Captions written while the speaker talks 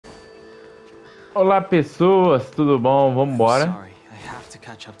Olá pessoas, tudo bom? Vamos embora. Sorry, I have to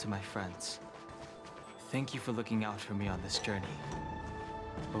catch up to my friends. Thank you for looking out for me on this journey.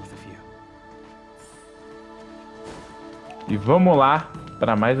 Both of you. E vamos lá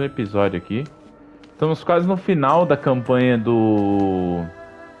para mais um episódio aqui. Estamos quase no final da campanha do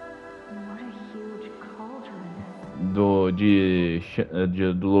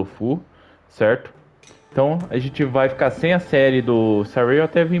Lufu, certo? Então a gente vai ficar sem a série do Serie, eu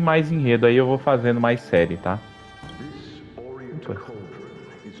até vim mais enredo, aí eu vou fazendo mais série, tá?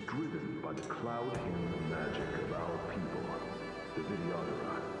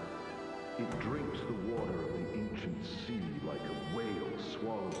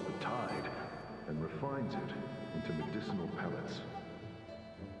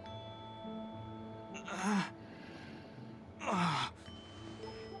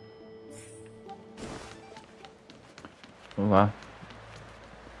 Vamos lá.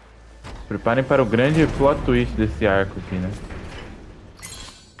 Se preparem para o grande plot twist desse arco aqui, né?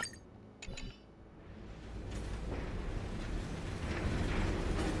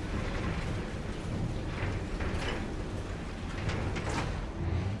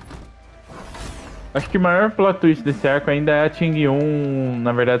 Acho que o maior plot twist desse arco ainda é a Ting-1,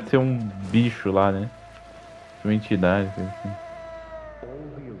 na verdade, ser um bicho lá, né? Uma entidade, assim.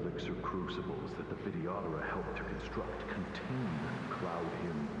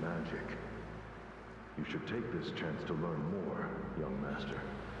 You should take this chance to learn more, young master.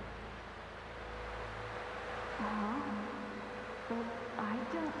 But I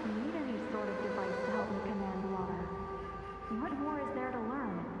don't need any sort of device to help me command water. What more is there to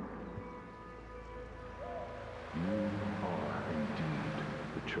learn? You are indeed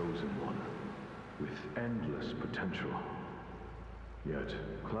the chosen one, with endless potential. Yet,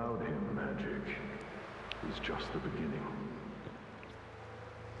 cloud hymn magic is just the beginning.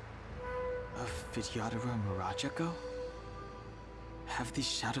 Of Vidyadhara Mirajago? Have these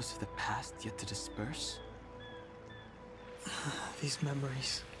shadows of the past yet to disperse? These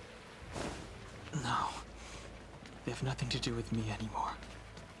memories... No. They have nothing to do with me anymore.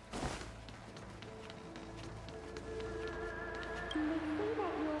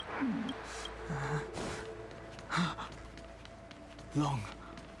 Long.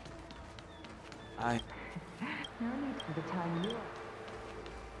 No need for the time you...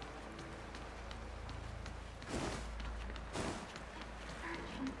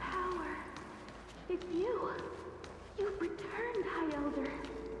 Power. It's you. You've returned, High Elder.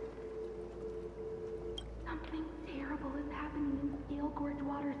 Something terrible is happening in Steel Gorge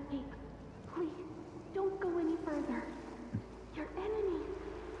Waterscape. Please, don't go any further. Your enemies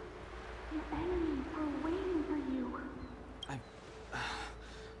are waiting for you.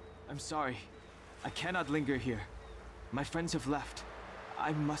 I'm sorry. I cannot linger here. My friends have left.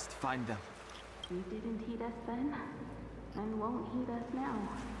 I must find them. You didn't heed us then, and won't heed us now.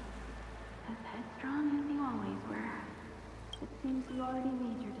 As headstrong as you always were, it seems you already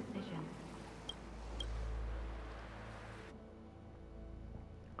made your decision.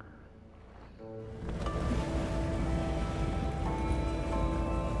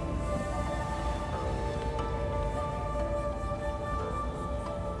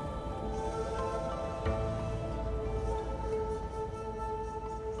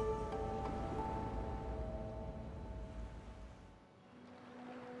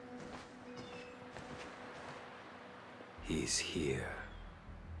 He's here.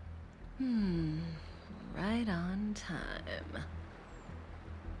 Right on time.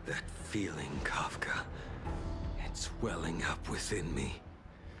 That feeling, Kafka, it's welling up within me.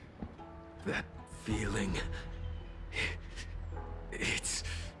 That feeling... it's...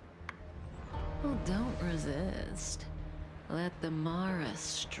 Well, don't resist. Let the Mara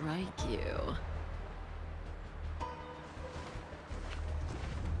strike you.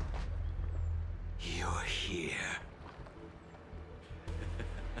 You're here.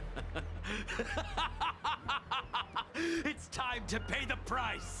 It's time to pay the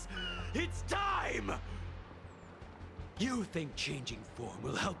price! It's time! You think changing form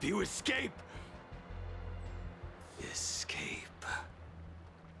will help you escape? Escape.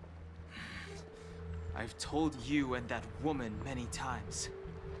 I've told you and that woman many times.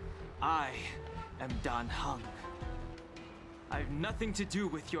 I am Dan Heng. I've nothing to do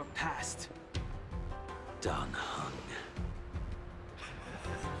with your past. Dan Heng.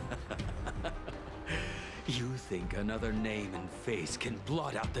 You think another name and face can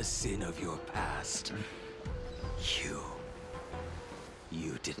blot out the sin of your past?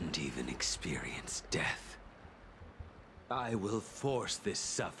 You didn't even experience death. I will force this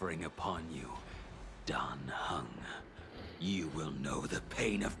suffering upon you, Dan Heng. You will know the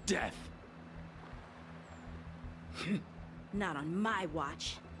pain of death. Not on my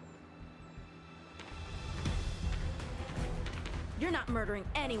watch. You're not murdering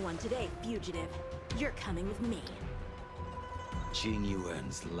anyone today, fugitive. You're coming with me. Jing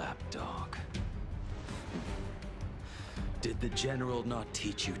Yuan's lapdog. Did the general not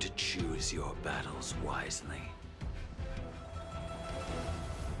teach you to choose your battles wisely?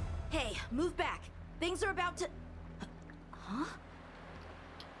 Hey, move back. Things are about to... Huh?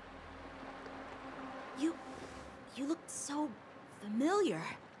 You look so familiar.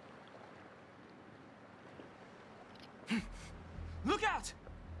 Look out!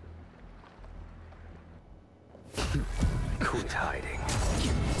 Quit hiding.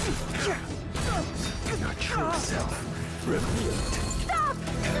 Your true self revealed. Stop!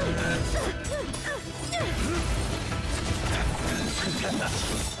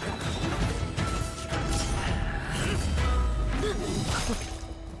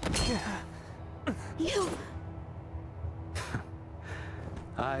 You...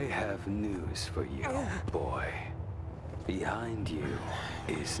 I have news for you, boy. Behind you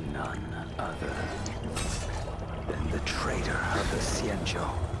is none other than the traitor of the Xianzhou.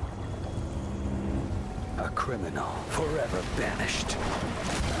 A criminal forever banished. The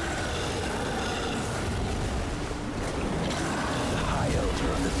High Elder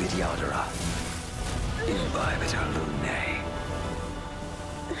of the Vidyadhara. Imbibitor Lunae.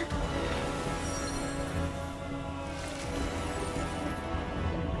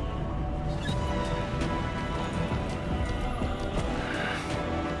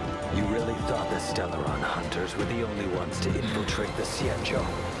 You really thought the Stellaron hunters were the only ones to infiltrate the Xianzhou?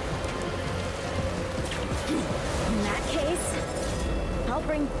 In that case, I'll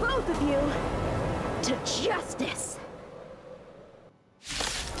bring both of you to justice.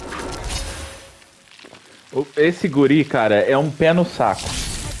 Esse guri, cara, é um pé no saco.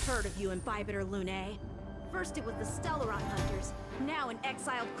 I've heard of you, Imbibitor Lunae. First it was the Stellaron hunters. Now an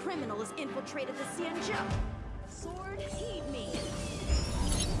exiled criminal has infiltrated the Xianzhou. Sword, heed me.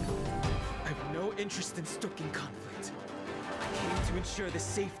 I have no interest in stoking conflict. I came to ensure the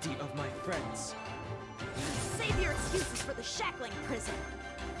safety of my friends. Save your excuses for the shackling prison.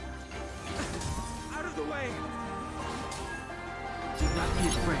 Out of the way! Do not be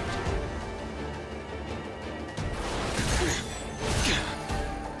afraid.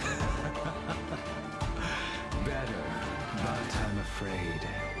 Better, but I'm afraid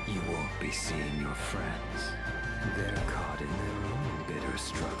you won't be seeing your friends. They're caught in their own bitter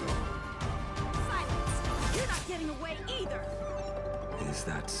struggle. Silence! You're not getting away either! Is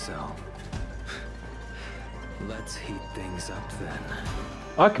that so? Let's heat things up then.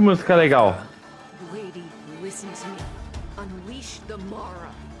 Olha que música legal. Lady, listen to me. Unleash the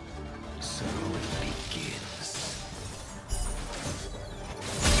Mara. So it begins.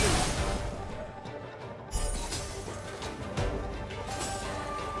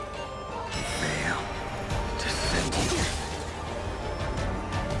 Fail to send you.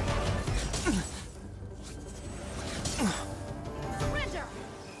 Surrender!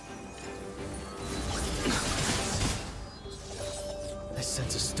 I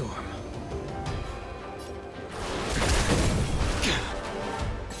sense a storm.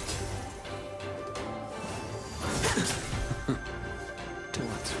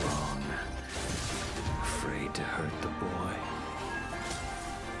 What's wrong? Afraid to hurt the boy?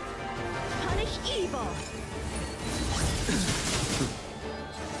 Punish evil!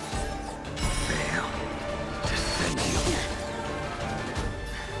 Fail to send you.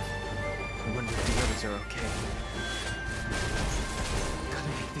 I wonder if the others are okay. Gotta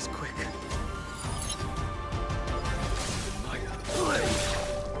make this quick. My blade.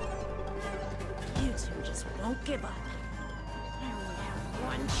 You two just won't give up. I only have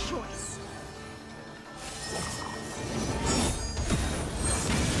one choice.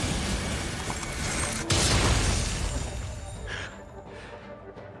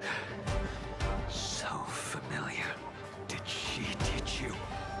 So familiar. Did she teach you?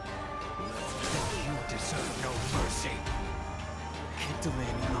 You deserve no mercy. Can't delay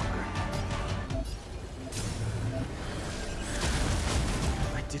any longer.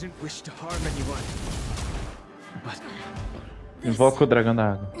 I didn't wish to harm anyone. But Invoca o dragão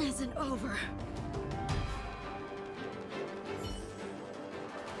da água. Isn't over.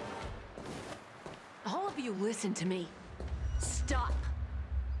 All of you listen to me. Stop.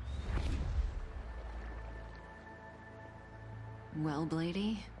 Well,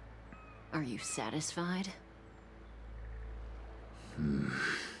 Blady, are you satisfied?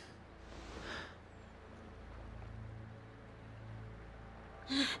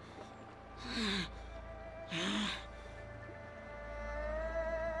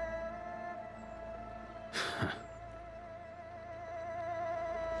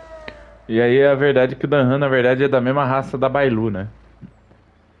 E aí a verdade é que o Dan Han, na verdade, é da mesma raça da Bailu, né?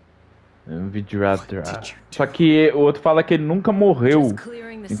 É um vídeo. Só que o outro fala que ele nunca morreu.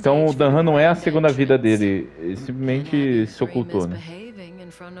 Então o Dan Han não é a segunda vida dele. Ele simplesmente se ocultou, né?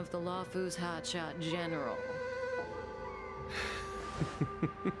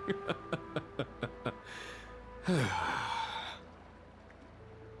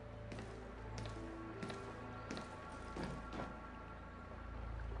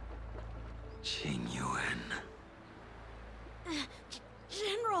 Genuine.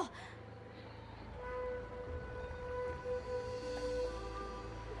 General!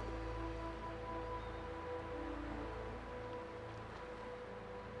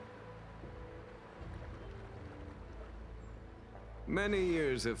 Many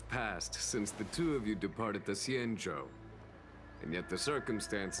years have passed since the two of you departed the Xianzhou, and yet the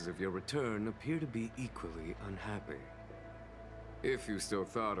circumstances of your return appear to be equally unhappy. If you still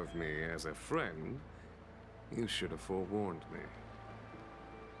thought of me as a friend, you should have forewarned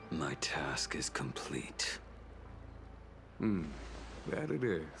me. My task is complete. That it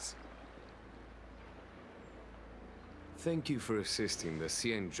is. Thank you for assisting the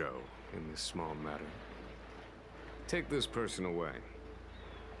Xianzhou in this small matter. Take this person away.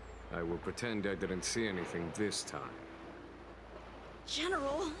 I will pretend I didn't see anything this time.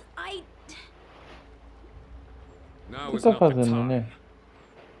 General, Now O is que tá not the fazendo, time. né?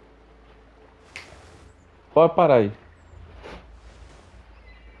 Pode parar aí.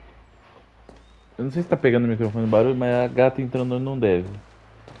 Eu não sei se tá pegando o microfone do barulho, mas a gata entrando onde não deve.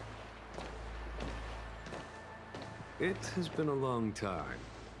 It has been a long time,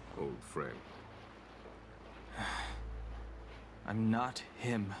 old friend. I'm not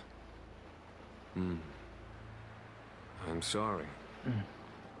him. I'm sorry.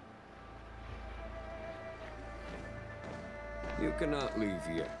 You cannot leave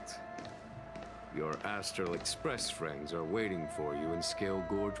yet. Your Astral Express friends are waiting for you in Scale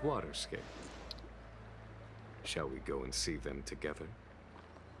Gorge Waterscape. Shall we go and see them together?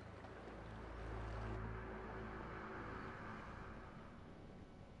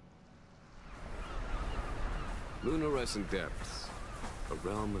 Lunarescent Depths, a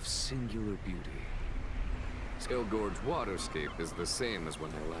realm of singular beauty. Scale Gorge Waterscape is the same as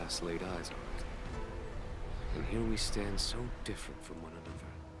when I last laid eyes on it. And here we stand so different from one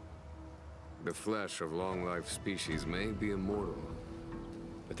another. The flesh of long-lived species may be immortal,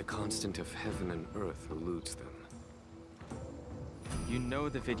 but the constant of heaven and earth eludes them. You know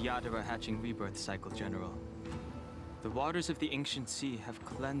the Vidyadhara hatching rebirth cycle, General. The waters of the ancient sea have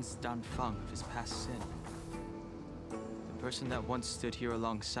cleansed Dan Feng of his past sin. The person that once stood here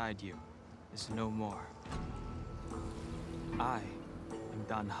alongside you is no more. I am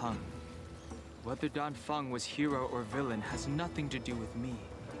Dan Heng. Whether Dan Feng was hero or villain has nothing to do with me.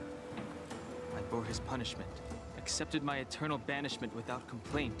 I bore his punishment, accepted my eternal banishment without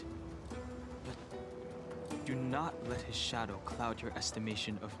complaint. But do not let his shadow cloud your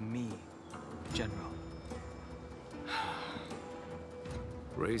estimation of me, General.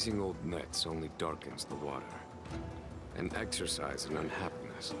 Raising old nets only darkens the water, and exercise in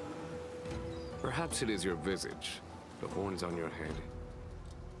unhappiness. Perhaps it is your visage, the horns on your head,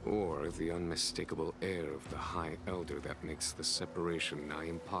 or the unmistakable air of the High Elder that makes the separation nigh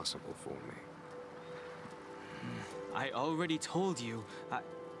impossible for me. I already told you,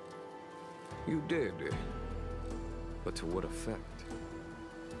 You did. But to what effect?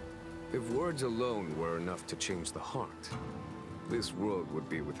 If words alone were enough to change the heart, this world would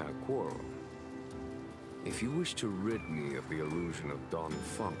be without quarrel. If you wish to rid me of the illusion of Dan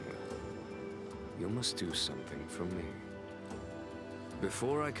Feng, you must do something for me.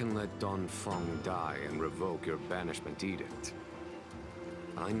 Before I can let Dan Feng die and revoke your banishment edict,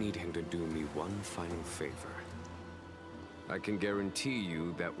 I need him to do me one final favor. I can guarantee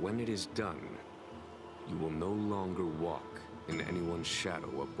you that when it is done, you will no longer walk in anyone's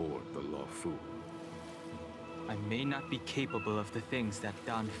shadow aboard the Luofu. I may not be capable of the things that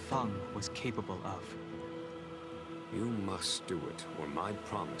Dan Feng was capable of. You must do it, or my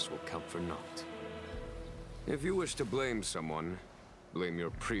promise will count for naught. If you wish to blame someone, blame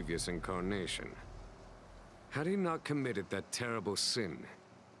your previous incarnation. Had he not committed that terrible sin,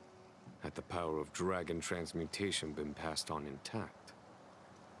 had the power of dragon transmutation been passed on intact,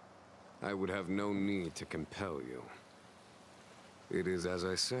 I would have no need to compel you. It is as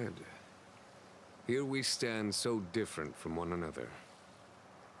I said. Here we stand so different from one another.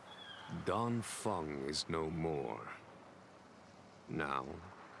 Dan Feng is no more. Now,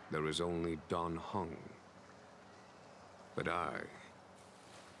 there is only Dan Heng. But I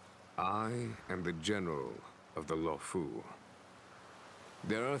am the general of the Luofu.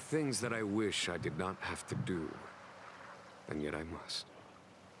 There are things that I wish I did not have to do, and yet I must.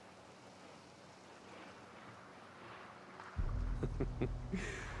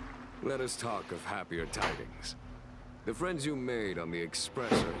 Let us talk of happier tidings. The friends you made on the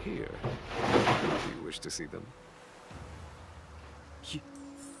Express are here. Do you wish to see them?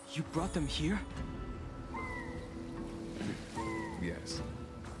 You brought them here? Yes.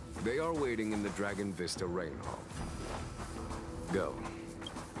 They are waiting in the Dragon Vista Rain Hall. Go.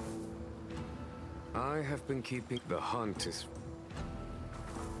 I have been keeping the hunt is...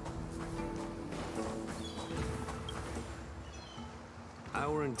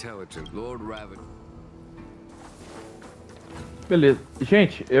 Our intelligent Lord Raven... Beleza.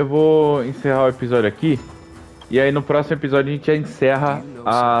 Gente, eu vou encerrar o episódio aqui. E aí no próximo episódio a gente já encerra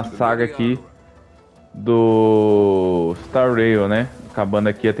a saga aqui do Star Rail, né? Acabando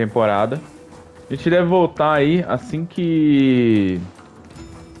aqui a temporada. A gente deve voltar aí assim que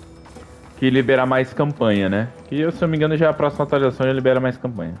liberar mais campanha, né? Que se eu não me engano já a próxima atualização já libera mais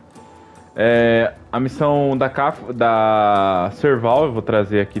campanha. A missão da Serval eu vou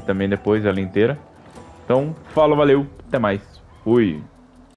trazer aqui também depois ela inteira. Então, falou, valeu, até mais. Fui.